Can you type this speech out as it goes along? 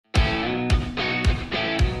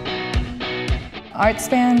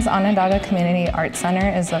Artspan's Onondaga Community Arts Center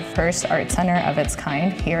is the first art center of its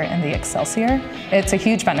kind here in the Excelsior. It's a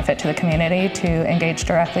huge benefit to the community to engage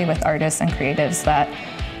directly with artists and creatives that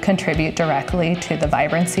contribute directly to the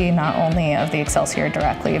vibrancy not only of the Excelsior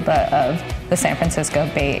directly, but of the San Francisco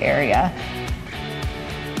Bay Area.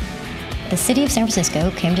 The city of San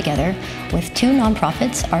Francisco came together with two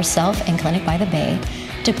nonprofits, ourselves and Clinic by the Bay,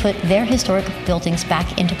 to put their historic buildings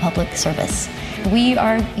back into public service. We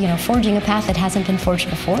are, forging a path that hasn't been forged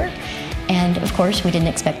before. And of course, we didn't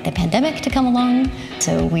expect the pandemic to come along.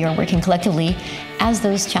 So we are working collectively as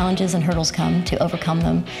those challenges and hurdles come to overcome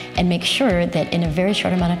them and make sure that in a very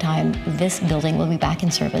short amount of time, this building will be back in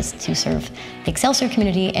service to serve the Excelsior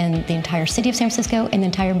community and the entire city of San Francisco and the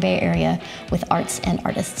entire Bay Area with arts and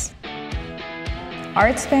artists.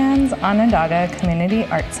 Artspan's Onondaga Community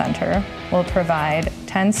Arts Center will provide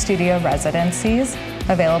 10 studio residencies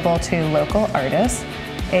available to local artists,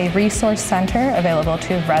 a resource center available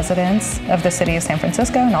to residents of the city of San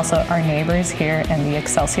Francisco and also our neighbors here in the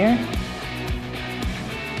Excelsior.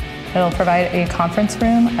 It'll provide a conference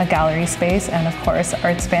room, a gallery space, and of course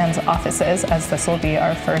Artspan's offices, as this will be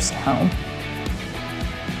our first home.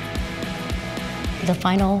 The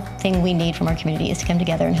final thing we need from our community is to come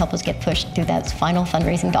together and help us get pushed through that final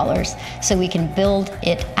fundraising dollars so we can build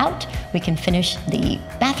it out, we can finish the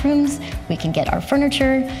bathrooms, we can get our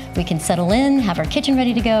furniture, we can settle in, have our kitchen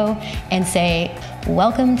ready to go, and say,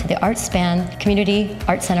 welcome to the Artspan Community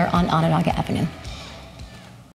Art Center on Onondaga Avenue.